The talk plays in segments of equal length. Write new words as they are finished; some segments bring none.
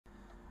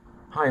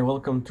Hi,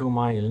 welcome to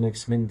my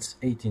Linux Mint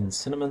 18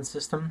 Cinnamon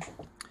system.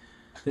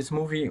 This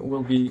movie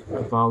will be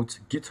about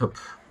GitHub.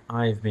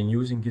 I've been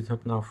using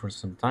GitHub now for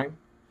some time,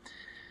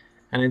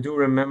 and I do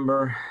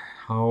remember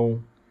how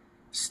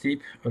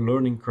steep a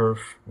learning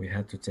curve we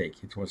had to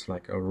take. It was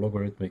like a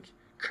logarithmic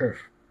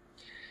curve.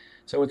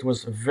 So it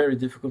was very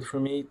difficult for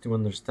me to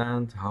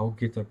understand how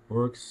GitHub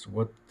works,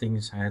 what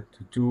things I had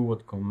to do,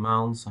 what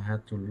commands I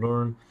had to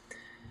learn.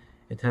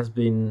 It has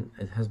been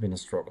a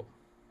struggle,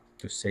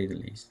 to say the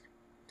least.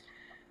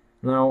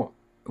 Now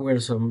we're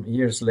some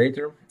years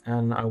later,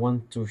 and I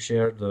want to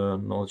share the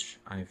knowledge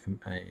I've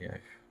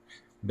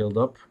built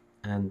up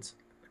and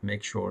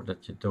make sure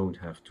that you don't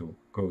have to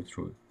go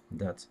through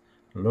that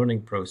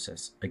learning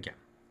process again.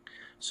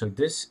 So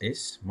this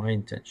is my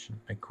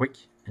intention, a quick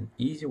and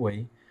easy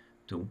way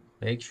to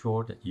make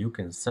sure that you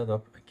can set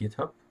up a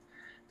GitHub,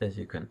 that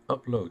you can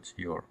upload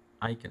your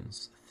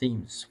icons,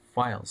 themes,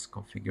 files,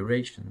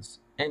 configurations,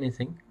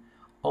 anything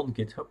on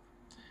GitHub.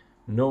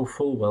 Know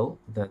full well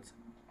that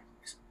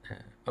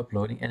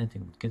uploading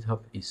anything with GitHub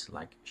is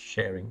like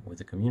sharing with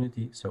the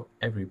community, so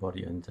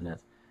everybody on the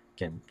internet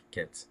can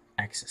get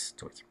access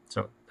to it.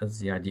 So that's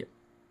the idea.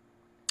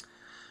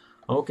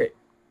 Okay,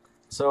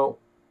 so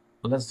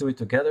let's do it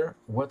together.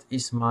 What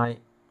is my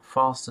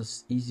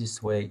fastest,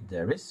 easiest way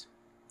there is?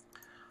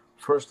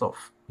 First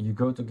off, you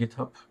go to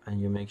GitHub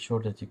and you make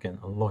sure that you can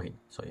log in.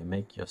 So you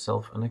make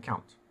yourself an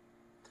account.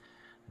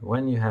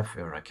 When you have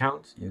your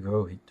account, you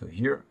go to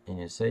here and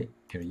you say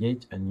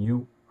create a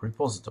new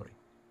repository.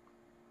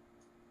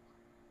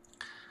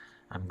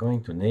 I'm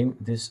going to name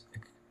this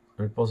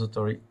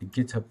repository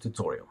GitHub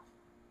tutorial.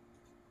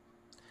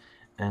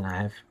 And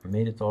I have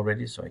made it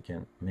already, so I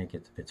can make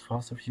it a bit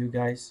faster for you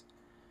guys.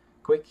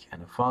 Quick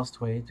and a fast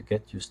way to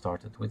get you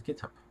started with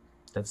GitHub.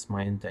 That's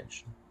my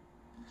intention.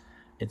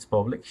 It's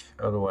public,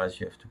 otherwise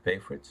you have to pay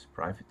for it,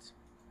 private.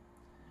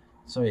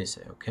 So you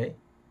say, okay,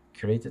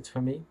 create it for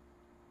me.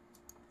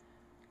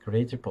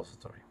 Create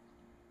repository.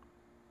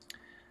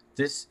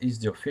 This is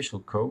the official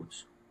code.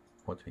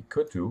 What we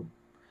could do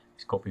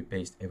is copy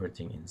paste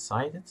everything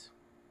inside it.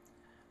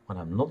 What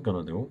I'm not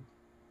gonna do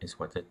is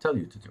what I tell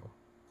you to do.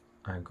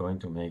 I'm going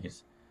to make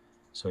it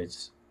so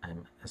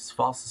I'm as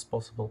fast as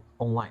possible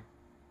online.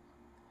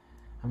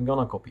 I'm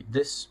gonna copy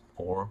this,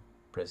 or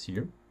press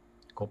here,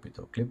 copy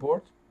to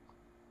clipboard.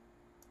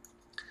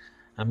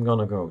 I'm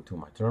gonna go to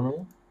my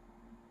terminal.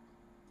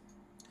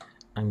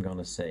 I'm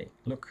gonna say,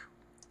 look,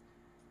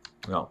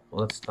 well,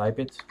 let's type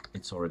it.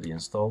 It's already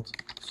installed.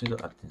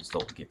 Sudo apt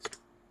install git.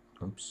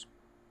 Oops.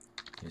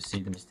 You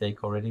see the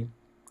mistake already?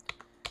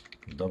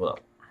 Double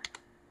up.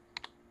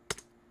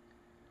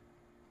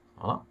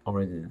 Voilà,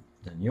 already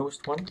the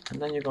newest one. And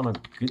then you're gonna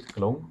git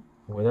clone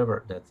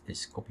whatever that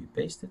is copy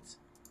pasted.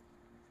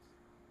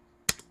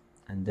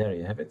 And there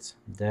you have it.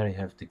 There you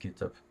have the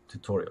GitHub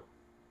tutorial.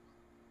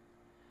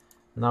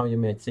 Now you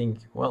may think,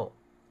 well,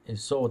 you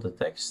saw the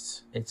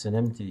text, it's an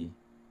empty,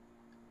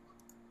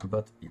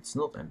 but it's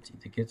not empty.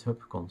 The GitHub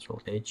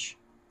Ctrl-H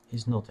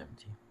is not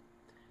empty.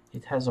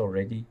 It has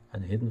already a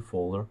hidden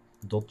folder,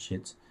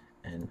 .shit,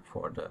 and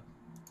for the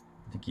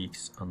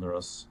geeks under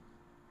us,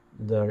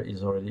 there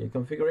is already a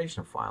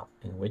configuration file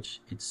in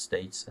which it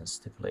states and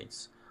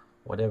stipulates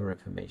whatever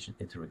information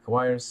it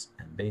requires,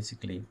 and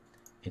basically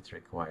it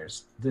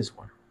requires this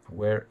one.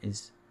 Where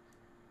is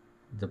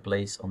the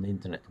place on the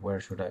internet? Where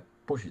should I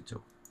push it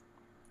to?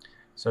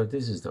 So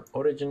this is the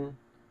origin,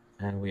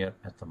 and we are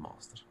at the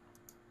master.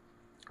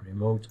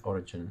 Remote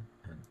origin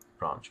and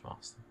branch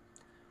master.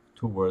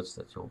 Two words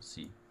that you'll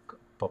see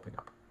popping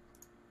up.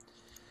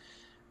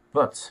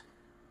 But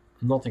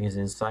nothing is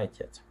inside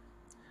yet.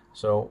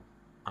 So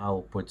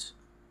I'll put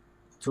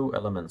two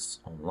elements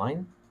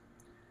online.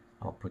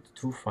 I'll put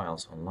two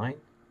files online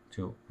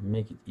to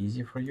make it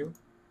easy for you.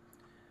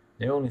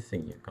 The only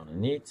thing you're gonna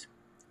need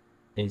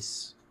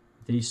is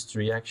these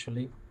three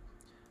actually,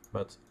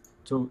 but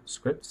two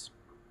scripts.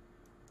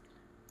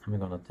 I'm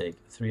gonna take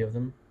three of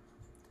them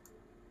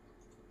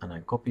and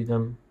I copy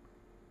them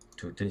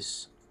to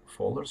this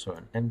folder, so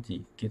an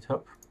empty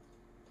GitHub.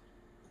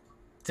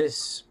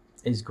 This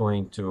is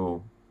going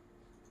to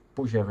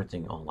push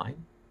everything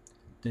online.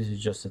 This is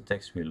just the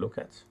text we look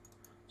at.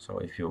 So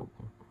if you're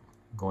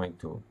going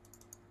to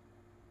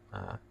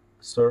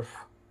surf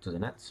to the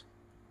net,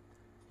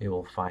 you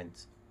will find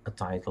a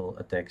title,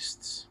 a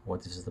text,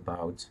 what is it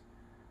about.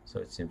 So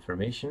it's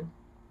information.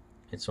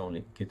 It's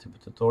only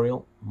GitHub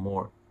tutorial,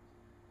 more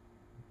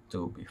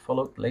to be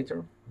followed later.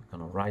 I'm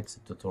gonna write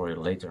the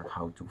tutorial later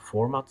how to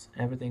format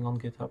everything on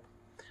GitHub.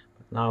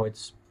 But now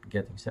it's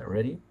getting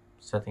ready,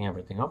 setting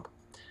everything up.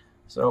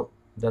 So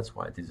that's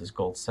why this is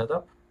called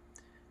setup.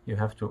 You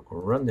have to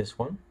run this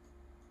one.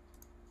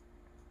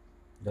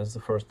 That's the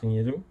first thing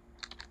you do.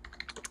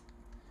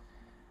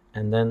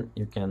 And then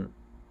you can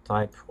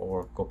type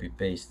or copy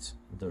paste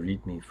the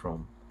readme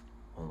from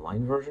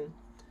online version.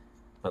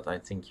 But I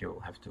think you'll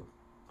have to,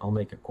 I'll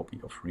make a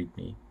copy of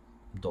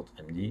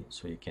readme.md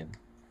so you can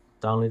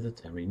download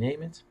it and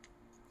rename it.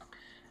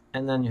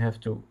 And then you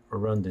have to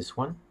run this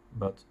one,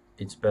 but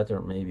it's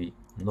better maybe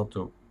not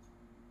to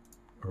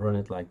run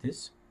it like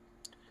this.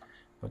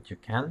 but you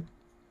can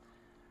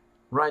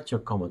write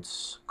your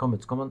commits,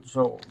 commit.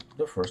 So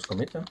the first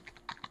commit,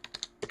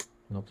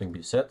 nothing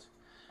be said,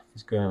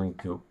 is going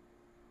to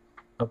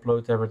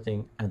upload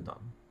everything and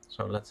done.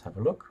 So let's have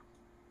a look.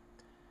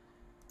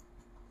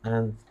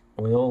 And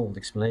with all the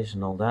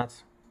explanation, all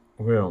that,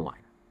 we're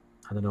online.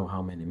 I don't know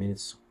how many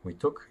minutes it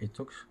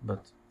took,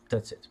 but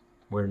that's it.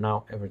 We're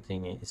now,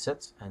 everything is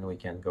set, and we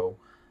can go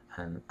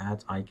and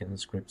add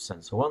icons, scripts,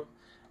 and so on.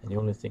 And the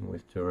only thing we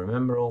have to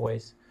remember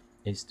always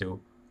is to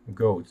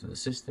go to the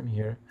system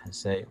here and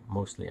say,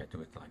 mostly I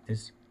do it like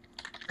this,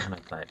 and I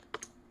type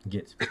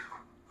git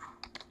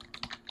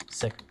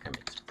second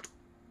commit.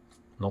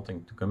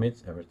 Nothing to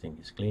commit, everything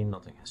is clean,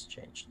 nothing has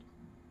changed.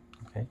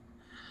 Okay.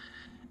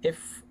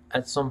 If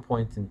at some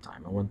point in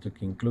time I want to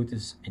include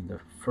this in the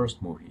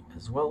first movie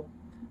as well,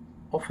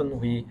 often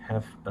we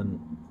have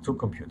two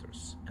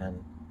computers,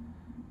 and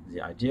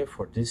the idea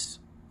for this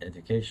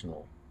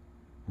educational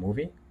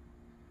movie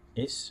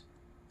is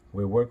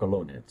we work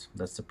alone in it.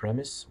 That's the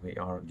premise. We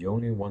are the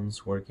only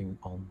ones working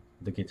on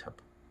the GitHub.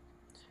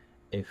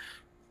 If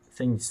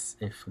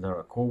there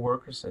are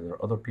co-workers and there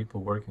are other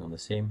people working on the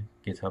same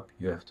GitHub,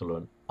 you have to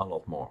learn a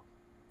lot more.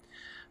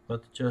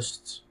 But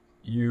just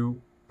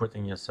you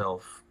putting your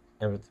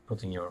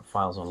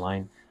files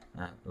online,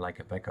 like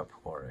a backup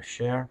or a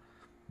share,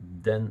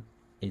 then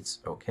it's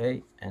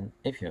okay. And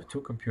if you have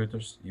two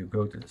computers, you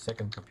go to the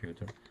second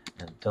computer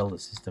and tell the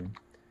system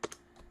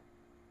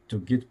to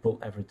git pull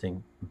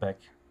everything back,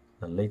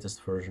 the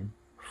latest version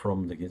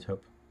from the GitHub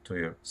to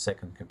your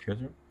second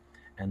computer.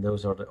 And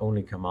those are the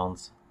only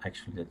commands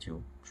actually that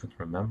you should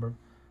remember: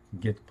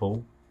 git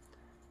pull,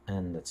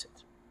 and that's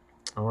it.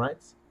 All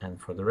right.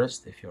 And for the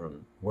rest, if you're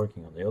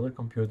working on the other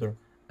computer,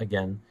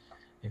 again,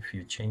 if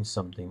you change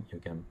something, you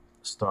can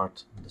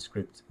start the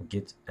script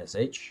git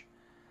sh,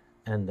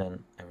 and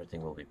then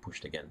everything will be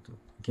pushed again to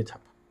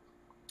GitHub.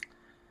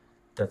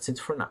 That's it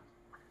for now.